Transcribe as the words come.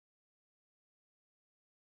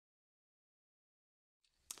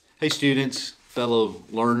Hey students, fellow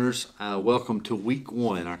learners, welcome to week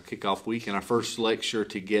one, our kickoff week, and our first lecture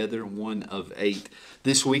together, one of 8.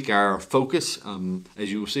 This week our focus,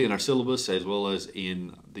 as you will see in our syllabus as well as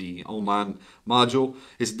in the online module,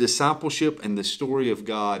 is discipleship and the story of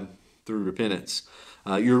God through repentance.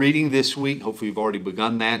 Your reading this week, hopefully you've already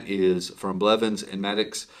begun that, is from Blevins and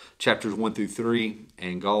Maddox, chapters 1 through 3,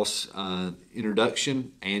 and Goss'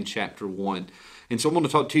 introduction and chapter 1. And so I'm going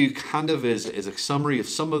to talk to you kind of as a summary of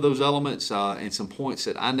some of those elements and some points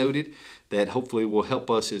that I noted that hopefully will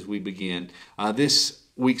help us as we begin. This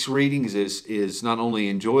week's readings is not only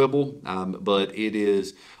enjoyable, but it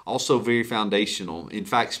is also very foundational. In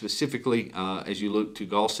fact, specifically, as you look to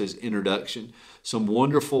Goss's introduction, some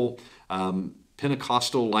wonderful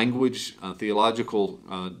Pentecostal language, theological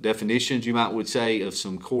definitions, you would say, of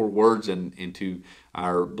some core words and into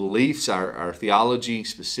our beliefs, our theology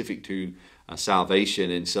specific to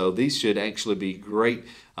salvation. And so these should actually be great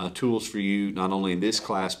tools for you, not only in this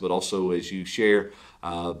class, but also as you share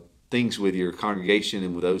things with your congregation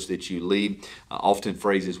and with those that you lead. Often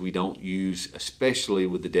phrases we don't use, especially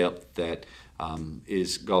with the depth that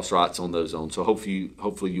is Goss writes on those on. So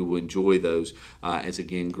hopefully you will enjoy those as,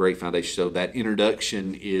 again, great foundation. So that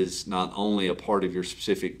introduction is not only a part of your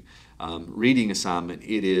specific reading assignment,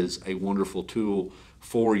 it is a wonderful tool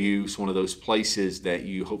for you. It's one of those places that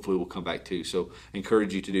you hopefully will come back to. So I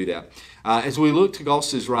encourage you to do that. As we look to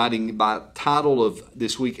Goss's writing, by title of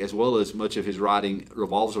this week, as well as much of his writing,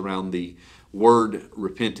 revolves around the word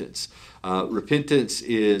repentance. Repentance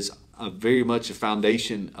is very much a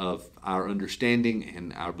foundation of our understanding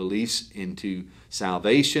and our beliefs into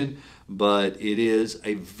salvation, but it is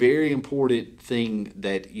a very important thing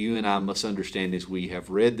that you and I must understand as we have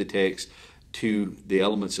read the text to the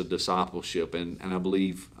elements of discipleship, and I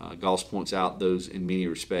believe Goss points out those in many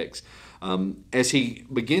respects. As he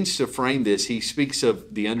begins to frame this, he speaks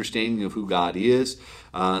of the understanding of who God is,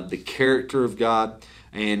 the character of God,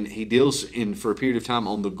 and he deals for a period of time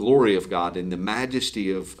on the glory of God and the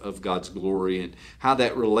majesty of God's glory and how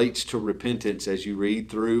that relates to repentance as you read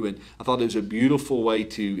through. And I thought it was a beautiful way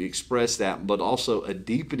to express that, but also a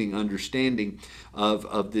deepening understanding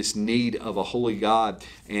of this need of a holy God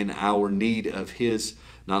and our need of His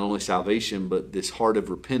not only salvation, but this heart of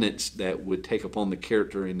repentance that would take upon the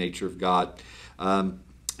character and nature of God.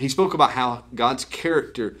 He spoke about how God's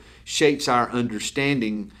character shapes our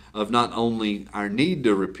understanding of not only our need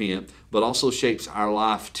to repent, but also shapes our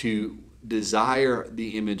life to desire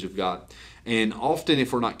the image of God. And often,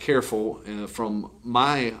 if we're not careful, from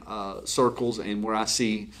my circles and where I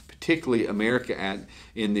see particularly America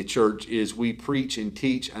in the church, is we preach and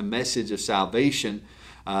teach a message of salvation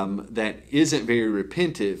that isn't very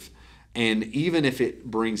repentive. And even if it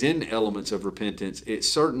brings in elements of repentance, it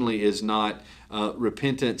certainly is not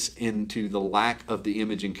repentance into the lack of the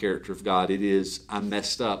image and character of God. It is, I'm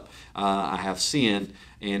messed up, I have sinned,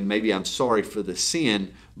 and maybe I'm sorry for the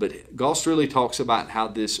sin. But Goss really talks about how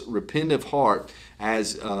this repentant heart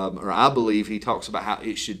has, or I believe he talks about how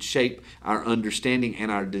it should shape our understanding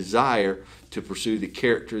and our desire to pursue the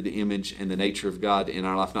character, the image, and the nature of God in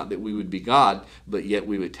our life. Not that we would be God, but yet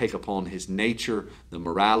we would take upon His nature, the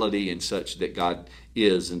morality, and such that God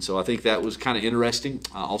is. And so I think that was kind of interesting.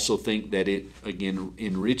 I also think that it, again,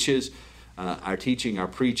 enriches our teaching, our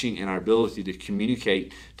preaching, and our ability to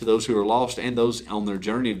communicate to those who are lost and those on their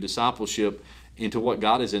journey of discipleship into what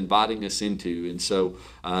God is inviting us into. And so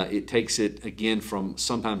it takes it, again, from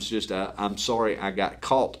sometimes just a, I'm sorry I got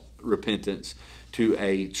caught repentance to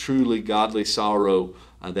a truly godly sorrow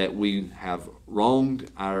that we have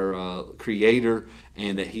wronged our Creator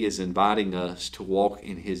and that He is inviting us to walk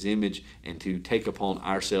in His image and to take upon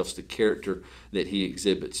ourselves the character that He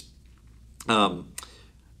exhibits.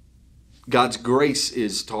 God's grace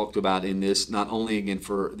is talked about in this, not only, again,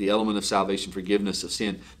 for the element of salvation, forgiveness of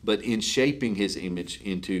sin, but in shaping His image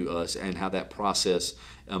into us and how that process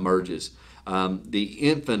emerges. The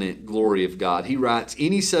infinite glory of God. He writes,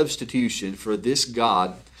 any substitution for this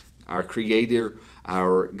God, our Creator,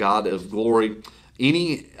 our God of glory,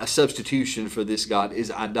 any substitution for this God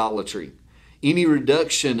is idolatry. Any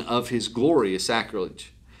reduction of His glory is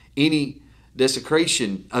sacrilege. Any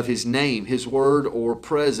desecration of His name, His word, or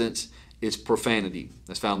presence is profanity.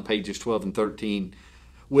 That's found in pages 12 and 13.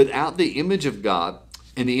 Without the image of God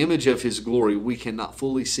and the image of His glory, we cannot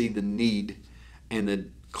fully see the need and the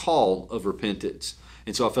call of repentance.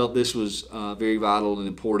 And so I felt this was very vital and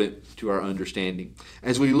important to our understanding.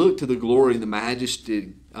 As we look to the glory and the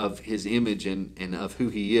majesty of His image and of who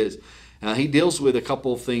He is, he deals with a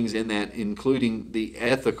couple of things in that, including the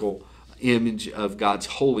ethical image of God's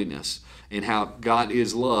holiness. and how God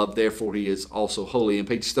is love, therefore he is also holy. In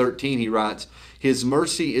page 13 he writes, his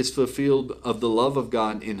mercy is fulfilled of the love of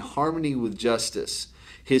God in harmony with justice.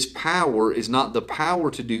 His power is not the power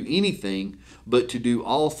to do anything, but to do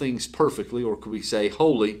all things perfectly, or could we say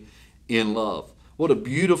wholly, in love. What a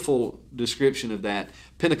beautiful description of that.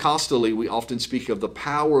 Pentecostally, we often speak of the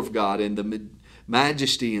power of God and the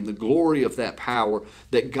majesty and the glory of that power,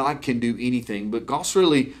 that God can do anything. But Goss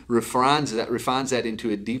really refines that into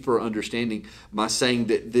a deeper understanding by saying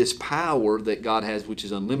that this power that God has, which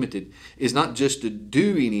is unlimited, is not just to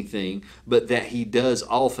do anything, but that he does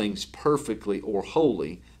all things perfectly or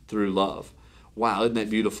wholly through love. Wow, isn't that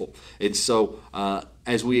beautiful? And so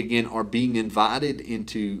as we again are being invited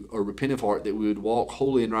into a repentant heart, that we would walk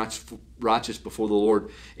holy and righteous before the Lord,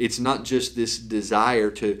 it's not just this desire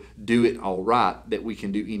to do it all right, that we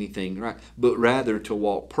can do anything right, but rather to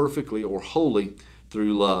walk perfectly or wholly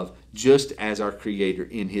through love, just as our Creator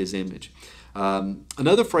in his image.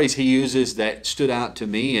 Another phrase he uses that stood out to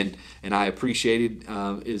me and I appreciated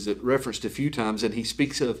is referenced a few times, and he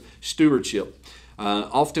speaks of stewardship.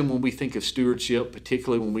 Often when we think of stewardship,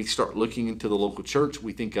 particularly when we start looking into the local church,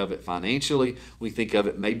 we think of it financially, we think of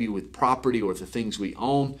it maybe with property or the things we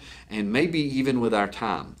own, and maybe even with our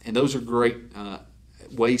time. And those are great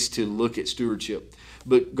ways to look at stewardship.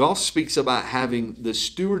 But Goss speaks about having the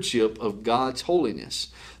stewardship of God's holiness,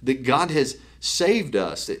 that God has saved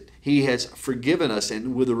us, that he has forgiven us,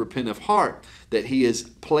 and with a repentant heart, that he is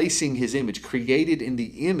placing his image, created in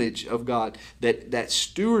the image of God, that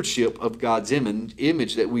stewardship of God's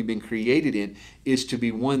image that we've been created in is to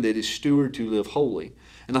be one that is steward to live holy.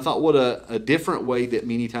 And I thought what a different way that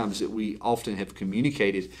many times that we often have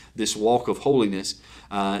communicated this walk of holiness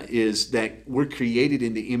is that we're created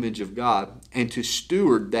in the image of God, and to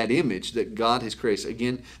steward that image that God has created.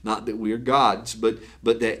 Again, not that we are gods, but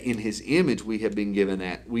that in his image we have been given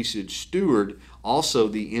that. We should steward also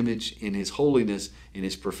the image in his holiness, in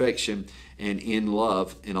his perfection, and in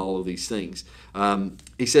love, in all of these things.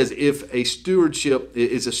 He says, if a stewardship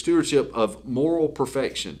is a stewardship of moral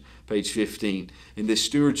perfection, page 15, and this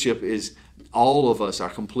stewardship is all of us, our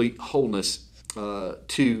complete wholeness,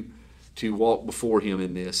 to walk before him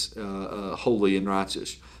in this holy and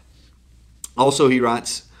righteous. Also, he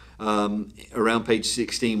writes around page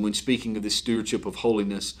 16, when speaking of the stewardship of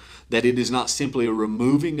holiness, that it is not simply a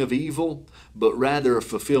removing of evil, but rather a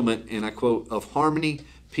fulfillment, and I quote, of harmony,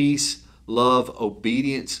 peace, love,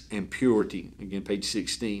 obedience, and purity. Again, page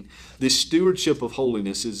 16. This stewardship of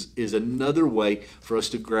holiness is another way for us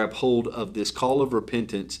to grab hold of this call of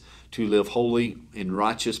repentance to live holy and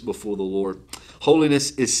righteous before the Lord.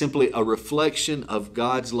 Holiness is simply a reflection of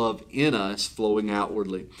God's love in us flowing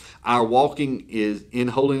outwardly. Our walking in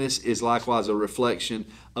holiness is likewise a reflection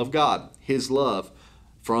of God, his love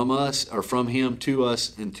from us, or from him to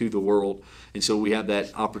us and to the world. And so we have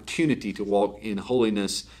that opportunity to walk in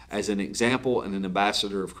holiness as an example and an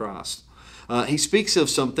ambassador of Christ. He speaks of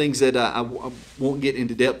some things that I won't get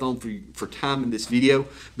into depth on for time in this video,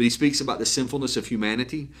 but he speaks about the sinfulness of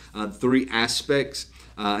humanity, three aspects.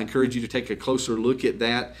 I encourage you to take a closer look at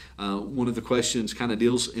that. One of the questions kind of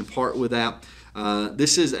deals in part with that.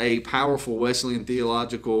 This is a powerful Wesleyan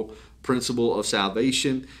theological principle of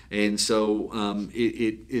salvation, and so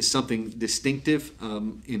it is something distinctive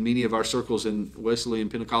in many of our circles in Wesleyan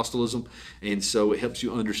Pentecostalism, and so it helps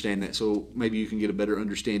you understand that. So maybe you can get a better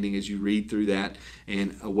understanding as you read through that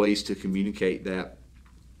and ways to communicate that.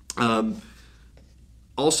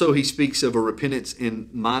 Also, he speaks of a repentance in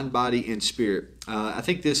mind, body, and spirit. I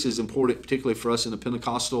think this is important, particularly for us in the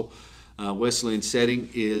Pentecostal Wesleyan setting,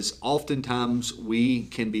 is oftentimes we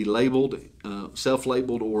can be labeled,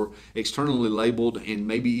 self-labeled or externally labeled, and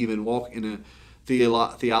maybe even walk in a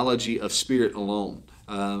theology of spirit alone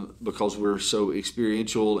because we're so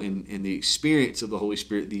experiential in the experience of the Holy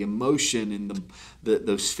Spirit, the emotion and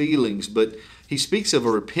those feelings. But he speaks of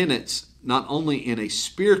a repentance not only in a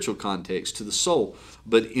spiritual context to the soul,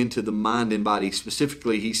 but into the mind and body.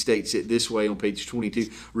 Specifically, he states it this way on page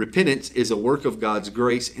 22. Repentance is a work of God's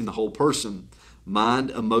grace in the whole person.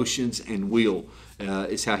 Mind, emotions, and will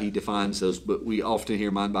is how he defines those. But we often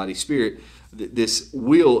hear mind, body, spirit. This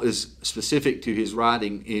will is specific to his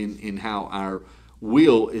writing in how our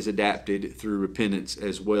will is adapted through repentance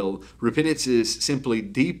as well. Repentance is simply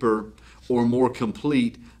deeper or more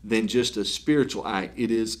complete than just a spiritual act. It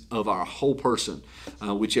is of our whole person,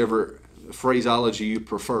 whichever phraseology you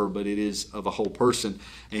prefer, but it is of a whole person.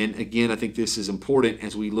 And again, I think this is important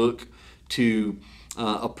as we look to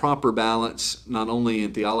a proper balance, not only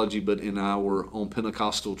in theology, but in our own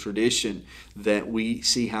Pentecostal tradition, that we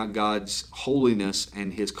see how God's holiness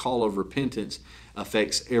and his call of repentance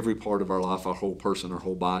affects every part of our life, our whole person, our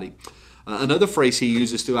whole body. Another phrase he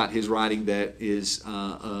uses throughout his writing that is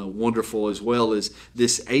wonderful as well is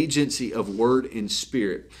this agency of word and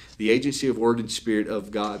spirit, the agency of word and spirit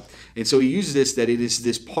of God. And so he uses this, that it is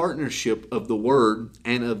this partnership of the word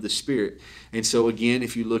and of the spirit. And so again,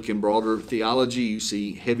 if you look in broader theology, you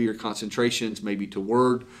see heavier concentrations maybe to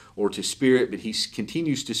word or to spirit, but he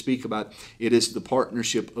continues to speak about it is the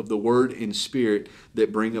partnership of the word and spirit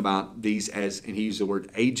that bring about these, as, and he used the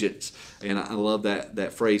word agents, and I love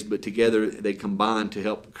that phrase, but together they combine to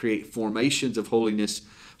help create formations of holiness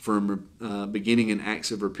from beginning in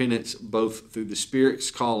acts of repentance, both through the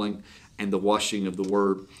Spirit's calling and the washing of the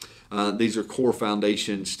word. These are core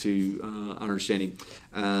foundations to understanding.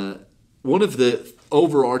 One of the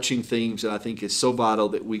overarching themes that I think is so vital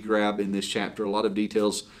that we grab in this chapter, a lot of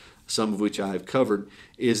details, some of which I have covered,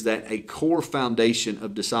 is that a core foundation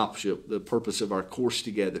of discipleship, the purpose of our course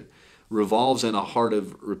together, revolves in a heart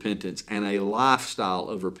of repentance and a lifestyle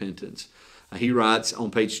of repentance. He writes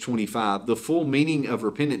on page 25, the full meaning of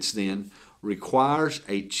repentance then requires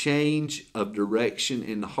a change of direction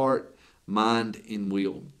in heart, mind, and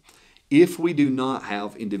will. If we do not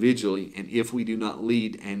have individually, and if we do not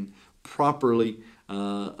lead and properly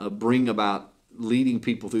bring about leading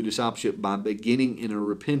people through discipleship by beginning in a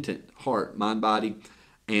repentant heart, mind, body,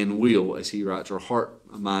 and will, as he writes, or heart,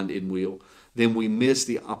 mind, and will, then we miss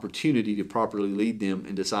the opportunity to properly lead them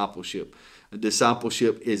in discipleship.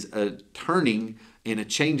 Discipleship is a turning and a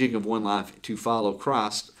changing of one life to follow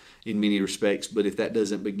Christ in many respects, but if that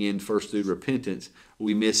doesn't begin first through repentance,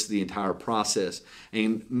 we miss the entire process.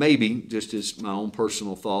 And maybe, just as my own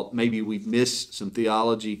personal thought, maybe we've missed some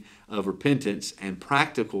theology of repentance and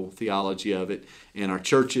practical theology of it in our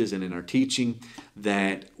churches and in our teaching,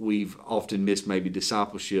 that we've often missed maybe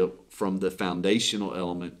discipleship from the foundational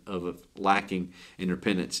element of lacking in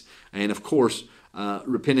repentance. And of course,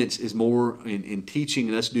 repentance is more in teaching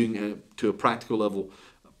and us doing to a practical level,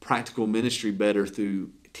 practical ministry better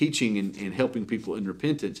through teaching and helping people in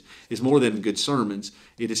repentance is more than good sermons.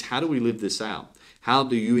 It is, how do we live this out? How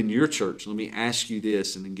do you in your church, let me ask you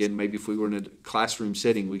this, and again, maybe if we were in a classroom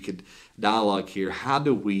setting, we could dialogue here. How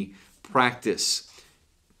do we practice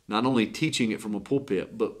not only teaching it from a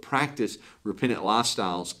pulpit, but practice repentant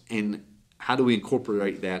lifestyles, and how do we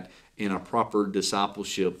incorporate that in our proper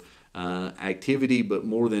discipleship activity, but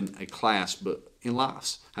more than a class, but in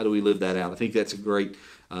lives? How do we live that out? I think that's a great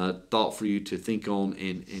thought for you to think on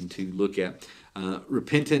and to look at.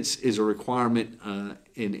 Repentance is a requirement,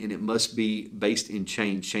 and it must be based in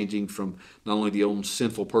change, changing from not only the old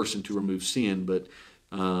sinful person to remove sin, but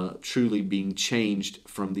truly being changed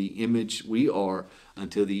from the image we are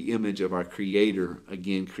until the image of our Creator,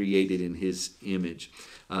 again created in His image.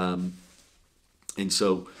 And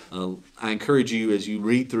so I encourage you, as you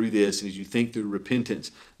read through this, as you think through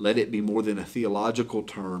repentance, let it be more than a theological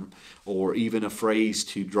term or even a phrase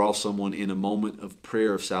to draw someone in a moment of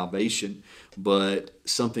prayer of salvation, but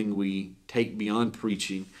something we take beyond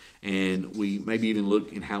preaching, and we maybe even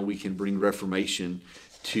look in how we can bring reformation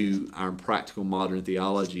to our practical modern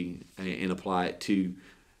theology and apply it to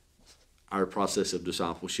our process of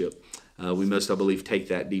discipleship. We must, I believe, take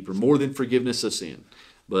that deeper, more than forgiveness of sin.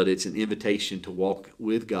 But it's an invitation to walk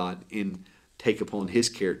with God and take upon His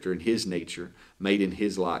character and His nature, made in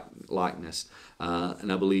His likeness. And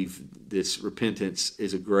I believe this repentance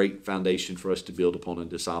is a great foundation for us to build upon in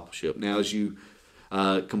discipleship. Now, as you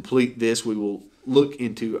complete this, we will look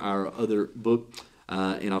into our other book,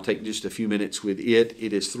 and I'll take just a few minutes with it.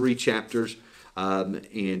 It is 3 chapters.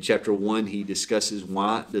 In chapter 1, he discusses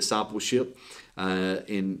why discipleship,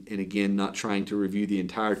 and again, not trying to review the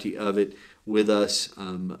entirety of it with us,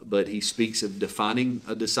 but he speaks of defining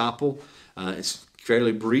a disciple. It's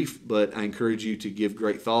fairly brief, but I encourage you to give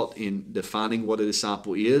great thought in defining what a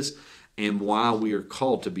disciple is and why we are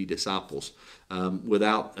called to be disciples.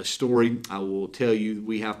 Without a story, I will tell you,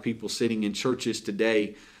 we have people sitting in churches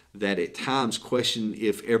today that at times question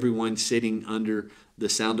if everyone sitting under the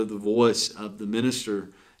sound of the voice of the minister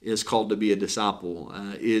is called to be a disciple.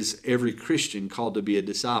 Is every Christian called to be a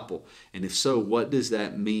disciple? And if so, what does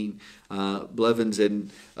that mean? Blevins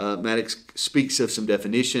and Maddox speaks of some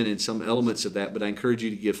definition and some elements of that, but I encourage you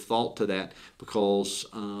to give thought to that, because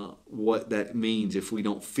what that means, if we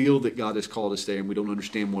don't feel that God has called us there and we don't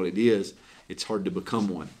understand what it is, it's hard to become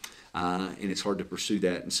one, and it's hard to pursue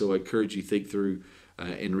that. And so I encourage you to think through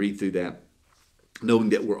and read through that, knowing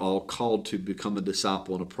that we're all called to become a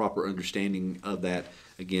disciple, and a proper understanding of that,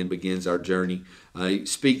 again, begins our journey. He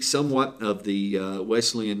speaks somewhat of the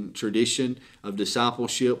Wesleyan tradition of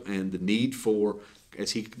discipleship and the need for,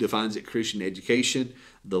 as he defines it, Christian education,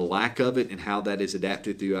 the lack of it, and how that is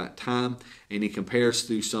adapted throughout time. And he compares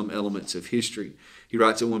through some elements of history. He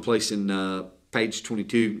writes at one place in page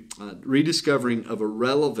 22, rediscovering of a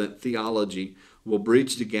relevant theology will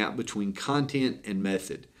bridge the gap between content and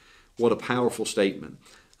method. What a powerful statement.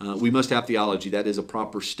 We must have theology. That is a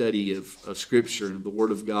proper study of Scripture and the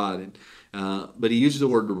Word of God. But he uses the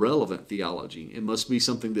word relevant theology. It must be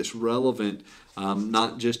something that's relevant,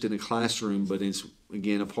 not just in a classroom, but it's,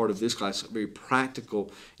 again, a part of this class, very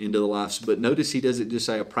practical into the lives. But notice he doesn't just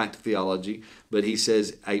say a practical theology, but he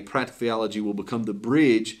says a practical theology will become the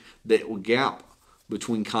bridge that will gap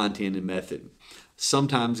between content and method.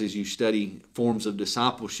 Sometimes as you study forms of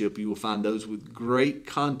discipleship, you will find those with great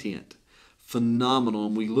content, phenomenal,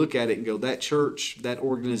 and we look at it and go, that church, that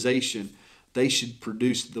organization, they should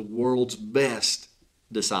produce the world's best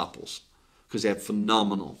disciples because they have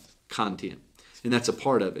phenomenal content, and that's a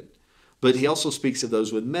part of it. But he also speaks of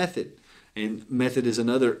those with method, and method is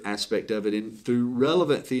another aspect of it. And through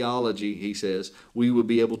relevant theology, he says, we will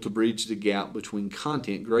be able to bridge the gap between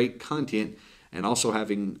content, great content, and also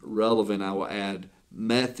having relevant, I will add,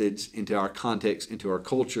 methods into our context, into our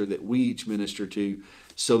culture that we each minister to,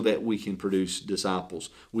 so that we can produce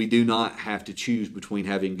disciples. We do not have to choose between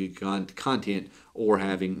having good content or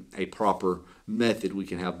having a proper method. We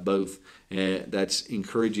can have both. That's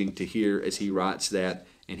encouraging to hear as he writes that.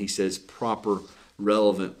 And he says proper,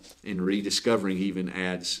 relevant, and rediscovering. He even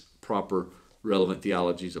adds proper, relevant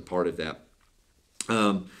theology as a part of that.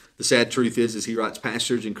 The sad truth is, as he writes,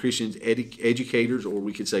 pastors and Christians, educators, or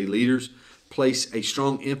we could say leaders, place a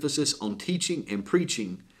strong emphasis on teaching and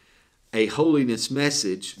preaching a holiness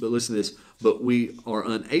message, but listen to this, but we are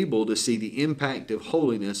unable to see the impact of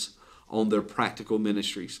holiness on their practical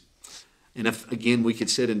ministries. And if, again, we could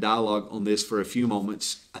sit in dialogue on this for a few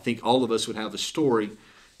moments, I think all of us would have a story,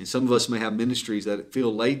 and some of us may have ministries that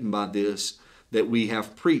feel laden by this, that we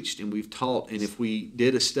have preached and we've taught, and if we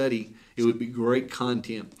did a study, it would be great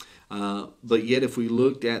content. But yet if we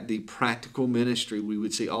looked at the practical ministry, we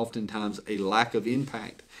would see oftentimes a lack of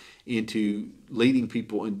impact into leading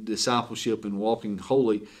people in discipleship and walking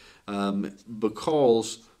holy,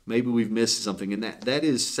 because maybe we've missed something. And that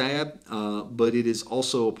is sad, but it is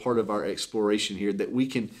also a part of our exploration here, that we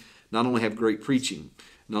can not only have great preaching,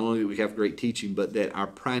 not only do we have great teaching, but that our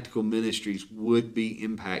practical ministries would be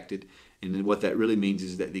impacted. And then what that really means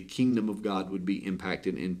is that the kingdom of God would be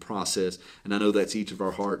impacted in process. And I know that's each of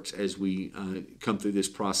our hearts as we come through this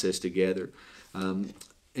process together.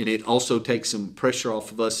 And it also takes some pressure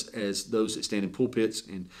off of us as those that stand in pulpits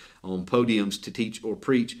and on podiums to teach or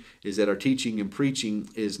preach, is that our teaching and preaching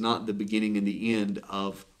is not the beginning and the end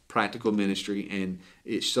of practical ministry, and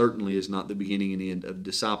it certainly is not the beginning and end of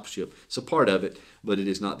discipleship. It's a part of it, but it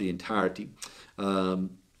is not the entirety.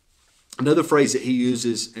 Another phrase that he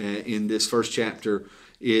uses in this first chapter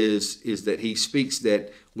is that he speaks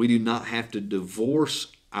that we do not have to divorce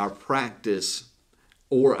our practice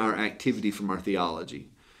or our activity from our theology.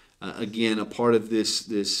 Again, a part of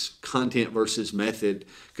this content versus method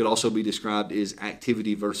could also be described as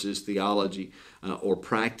activity versus theology, or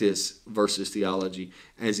practice versus theology,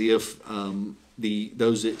 as if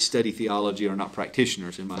those that study theology are not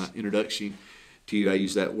practitioners. In my introduction to you, I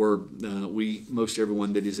use that word. Most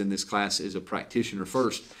everyone that is in this class is a practitioner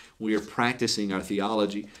first. We are practicing our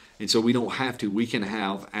theology, and so we don't have to. We can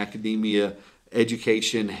have academia,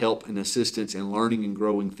 education, help and assistance, and learning and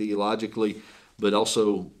growing theologically, but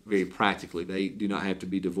also very practically. They do not have to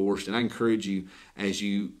be divorced. And I encourage you, as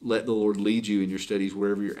you let the Lord lead you in your studies,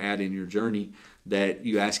 wherever you're at in your journey, that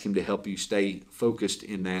you ask Him to help you stay focused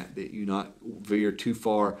in that you not veer too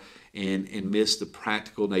far and miss the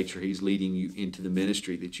practical nature He's leading you into the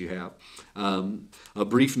ministry that you have. A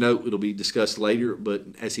brief note, it'll be discussed later, but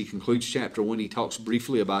as he concludes chapter 1, he talks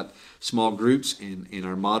briefly about small groups. In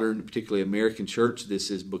our modern, particularly American church, this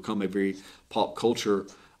has become a very pop culture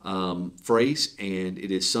phrase, and it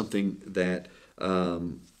is something that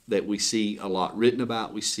we see a lot written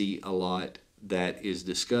about. We see a lot that is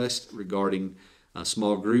discussed regarding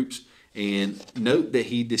small groups. And note that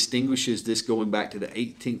he distinguishes this going back to the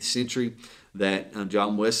 18th century, that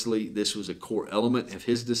John Wesley, this was a core element of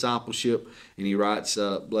his discipleship. And he writes,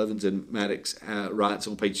 Blevins and Maddox writes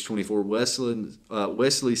on page 24,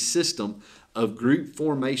 Wesley's system of group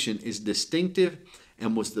formation is distinctive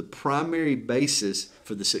and was the primary basis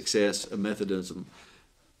for the success of Methodism.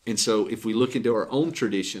 And so if we look into our own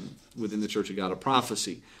tradition within the Church of God of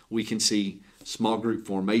Prophecy, we can see small group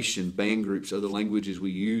formation, band groups, other languages we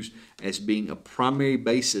use, as being a primary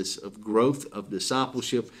basis of growth, of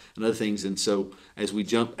discipleship, and other things. And so as we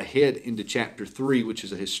jump ahead into chapter 3, which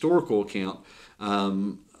is a historical account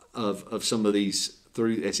of some of these,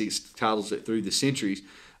 through, as he titles it, through the centuries,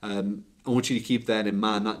 I want you to keep that in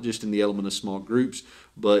mind, not just in the element of small groups,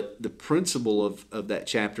 but the principle of that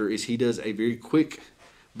chapter is he does a very quick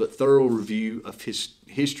but thorough review of his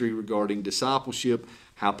history regarding discipleship,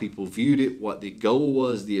 how people viewed it, what the goal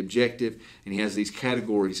was, the objective, and he has these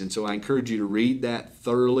categories. And so I encourage you to read that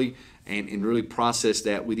thoroughly and really process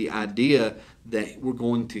that with the idea that we're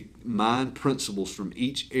going to mine principles from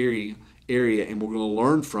each area and we're going to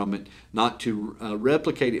learn from it, not to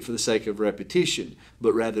replicate it for the sake of repetition,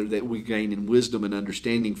 but rather that we gain in wisdom and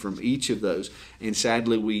understanding from each of those. And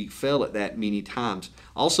sadly, we fail at that many times.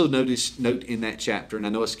 Also note in that chapter, and I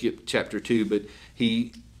know I skipped chapter 2, but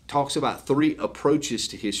he talks about 3 approaches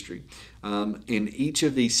to history. And each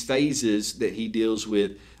of these phases that he deals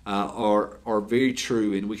with are very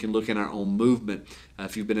true, and we can look in our own movement.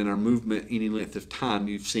 If you've been in our movement any length of time,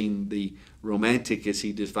 you've seen the romantic, as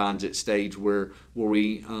he defines it, stage where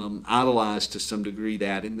we idolize to some degree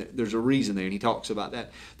that, and there's a reason there, and he talks about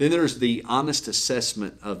that. Then there's the honest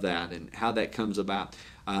assessment of that and how that comes about.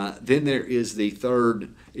 Then there is the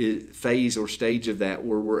third phase or stage of that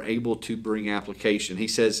where we're able to bring application. He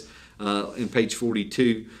says in page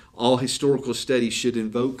 42, all historical studies should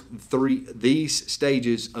invoke these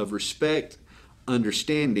stages of respect,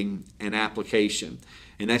 understanding, and application.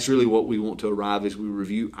 And that's really what we want to arrive as we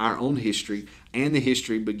review our own history and the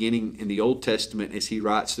history beginning in the Old Testament as he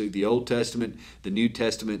writes through the Old Testament, the New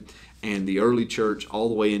Testament, and the early church all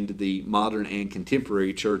the way into the modern and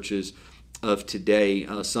contemporary churches of today.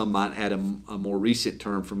 Some might add a more recent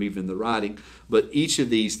term from even the writing, but each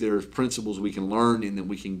of these, there are principles we can learn and that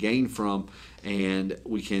we can gain from and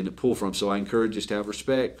we can pull from. So I encourage us to have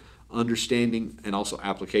respect, understanding, and also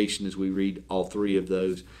application as we read all 3 of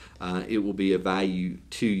those. It will be of value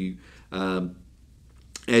to you.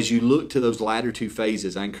 As you look to those latter 2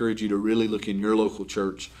 phases, I encourage you to really look in your local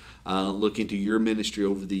church, look into your ministry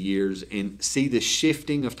over the years, and see the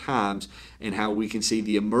shifting of times and how we can see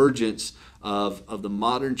the emergence of the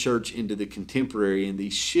modern church into the contemporary, and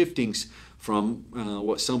these shiftings from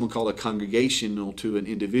what some would call a congregational to an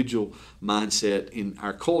individual mindset in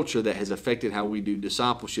our culture that has affected how we do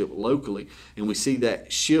discipleship locally. And we see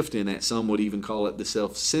that shift in that. Some would even call it the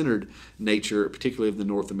self-centered nature, particularly of the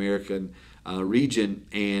North American region,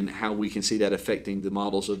 and how we can see that affecting the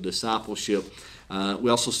models of discipleship. We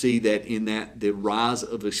also see that in that the rise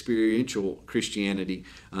of experiential Christianity.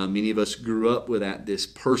 Many of us grew up with that, this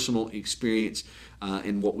personal experience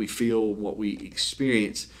and what we feel, what we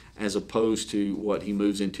experience, as opposed to what he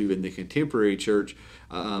moves into in the contemporary church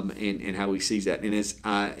and how he sees that. And as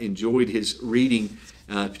I enjoyed his reading,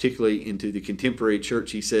 particularly into the contemporary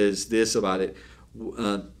church, he says this about it.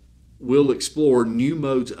 We'll explore new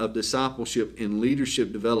modes of discipleship and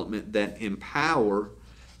leadership development that empower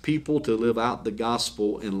people to live out the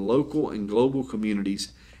gospel in local and global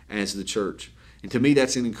communities as the church. And to me,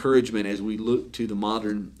 that's an encouragement as we look to the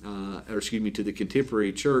to the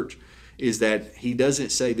contemporary church, is that he doesn't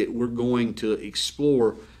say that we're going to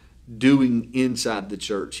explore doing inside the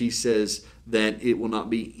church. He says that it will not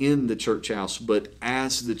be in the church house, but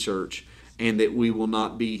as the church, and that we will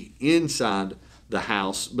not be inside the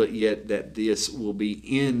house, but yet that this will be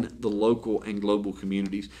in the local and global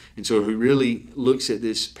communities. And so he really looks at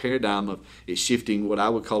this paradigm of it shifting what I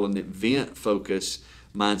would call an event focus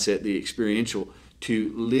mindset, the experiential,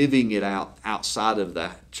 to living it out outside of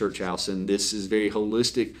the church house. And this is very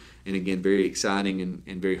holistic and, again, very exciting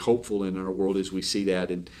and very hopeful in our world as we see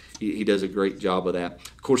that. And he does a great job of that.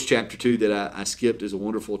 Of course, chapter 2 that I skipped is a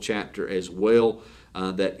wonderful chapter as well.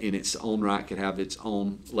 That in its own right could have its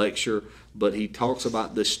own lecture, but he talks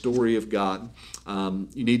about the story of God.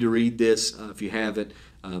 You need to read this if you haven't,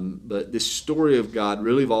 but this story of God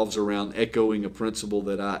really revolves around echoing a principle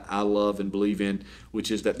that I love and believe in,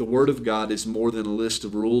 which is that the Word of God is more than a list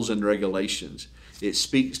of rules and regulations. It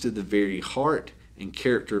speaks to the very heart and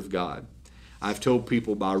character of God. I've told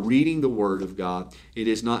people by reading the Word of God, it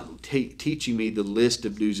is not teaching me the list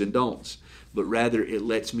of do's and don'ts, but rather it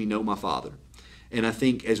lets me know my Father. And I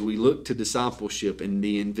think as we look to discipleship and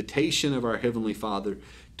the invitation of our Heavenly Father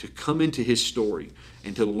to come into His story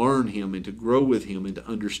and to learn Him and to grow with Him and to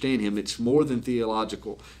understand Him, it's more than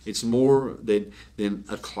theological. It's more than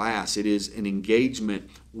a class. It is an engagement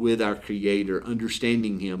with our Creator,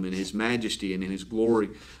 understanding Him and His majesty and in His glory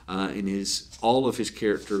and all of His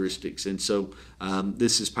characteristics. And so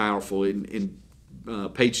this is powerful. In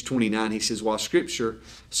page 29, he says, while Scripture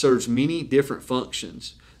serves many different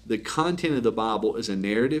functions, the content of the Bible is a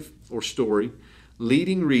narrative or story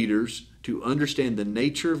leading readers to understand the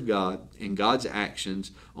nature of God and God's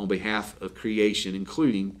actions on behalf of creation,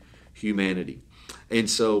 including humanity. And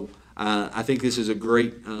so I think this is a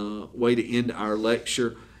great way to end our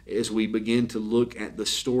lecture. as we begin to look at the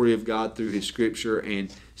story of God through His Scripture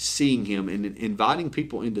and seeing Him and inviting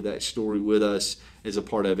people into that story with us as a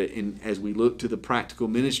part of it. And as we look to the practical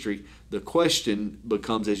ministry, the question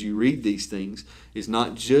becomes, as you read these things, is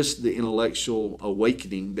not just the intellectual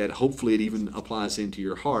awakening that hopefully it even applies into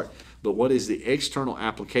your heart, but what is the external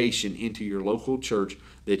application into your local church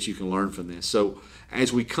that you can learn from this. So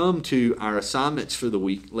as we come to our assignments for the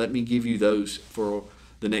week, let me give you those for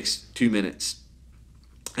the next 2 minutes.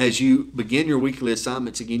 As you begin your weekly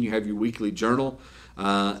assignments, again, you have your weekly journal.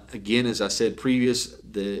 Again, as I said previous,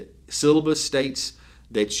 the syllabus states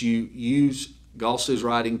that you use Goss's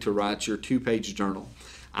writing to write your 2-page journal.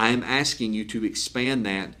 I am asking you to expand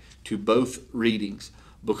that to both readings,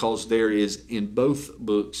 because there is in both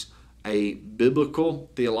books a biblical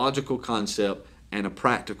theological concept and a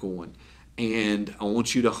practical one. And I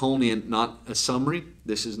want you to hone in, not a summary.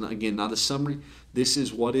 This is, not, again, not a summary. This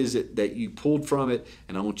is what is it that you pulled from it,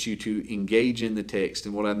 and I want you to engage in the text.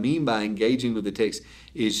 And what I mean by engaging with the text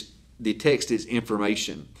is the text is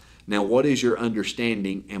information. Now, what is your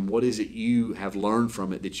understanding, and what is it you have learned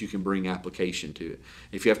from it that you can bring application to it?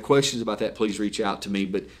 If you have questions about that, please reach out to me,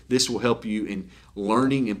 but this will help you in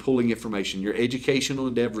learning and pulling information. Your educational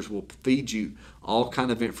endeavors will feed you all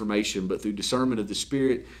kind of information, but through discernment of the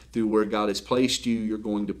Spirit, through where God has placed you, you're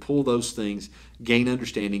going to pull those things, gain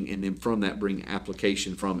understanding, and then from that bring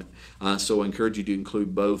application from it. So I encourage you to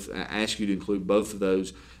include both. I ask you to include both of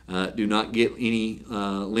those. Do not get any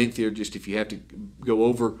lengthier. Just if you have to go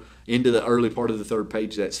over into the early part of the 3rd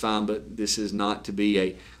page, that's fine, but this is not to be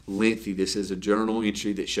a lengthy. This is a journal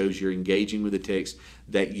entry that shows you're engaging with the text,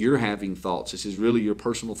 that you're having thoughts. This is really your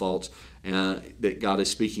personal thoughts that God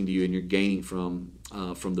is speaking to you, and you're gaining from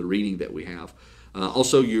the reading that we have.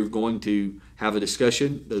 Also, you're going to have a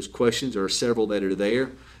discussion. Those questions, there are several that are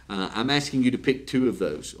there. I'm asking you to pick 2 of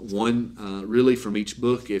those. One really from each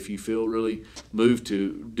book. If you feel really moved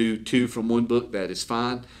to do 2 from one book, that is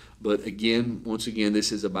fine. But again, once again,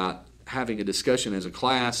 this is about having a discussion as a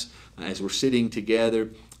class, as we're sitting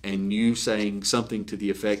together, and you saying something to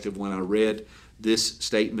the effect of, when I read this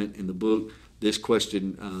statement in the book, this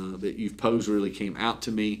question that you've posed really came out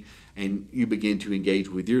to me, and you begin to engage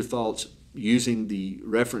with your thoughts using the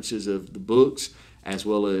references of the books, as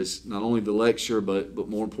well as not only the lecture, but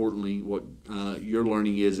more importantly, what your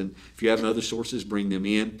learning is. And if you have other sources, bring them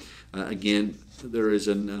in. Again, there is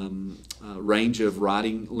a range of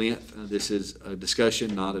writing length. This is a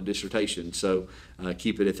discussion, not a dissertation. So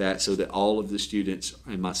keep it at that, so that all of the students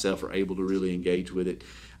and myself are able to really engage with it.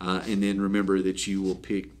 And then remember that you will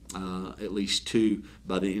pick at least 2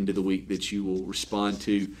 by the end of the week that you will respond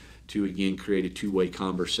to again create a 2-way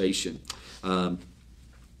conversation.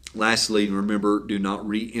 Lastly, remember, do not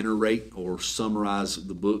reiterate or summarize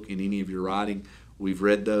the book in any of your writing. We've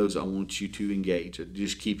read those. I want you to engage.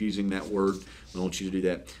 Just keep using that word. I want you to do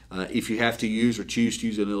that. If you have to use or choose to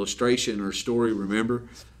use an illustration or a story, remember,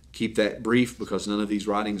 keep that brief, because none of these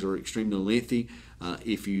writings are extremely lengthy.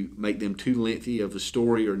 If you make them too lengthy of a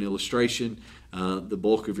story or an illustration, the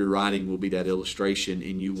bulk of your writing will be that illustration,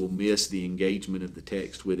 and you will miss the engagement of the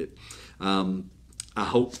text with it. I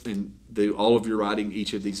hope in all of your writing,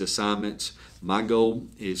 each of these assignments, my goal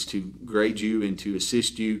is to grade you and to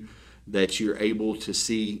assist you, that you're able to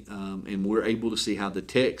see, and we're able to see how the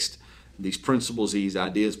text, these principles, these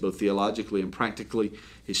ideas, both theologically and practically,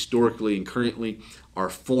 historically and currently, are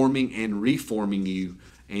forming and reforming you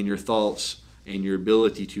and your thoughts and your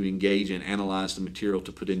ability to engage and analyze the material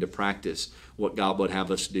to put into practice what God would have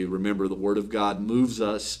us do. Remember, the Word of God moves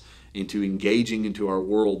us into engaging into our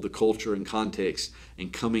world, the culture and context,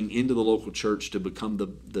 and coming into the local church to become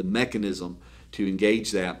the mechanism to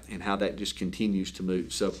engage that, and how that just continues to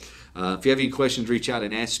move. So if you have any questions, reach out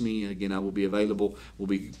and ask me. Again, I will be available. We'll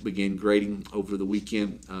begin grading over the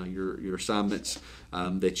weekend your assignments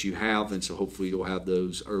that you have, and so hopefully you'll have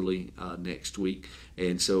those early next week.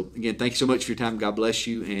 And so again, thank you so much for your time. God bless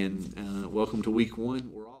you, and welcome to week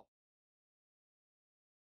 1.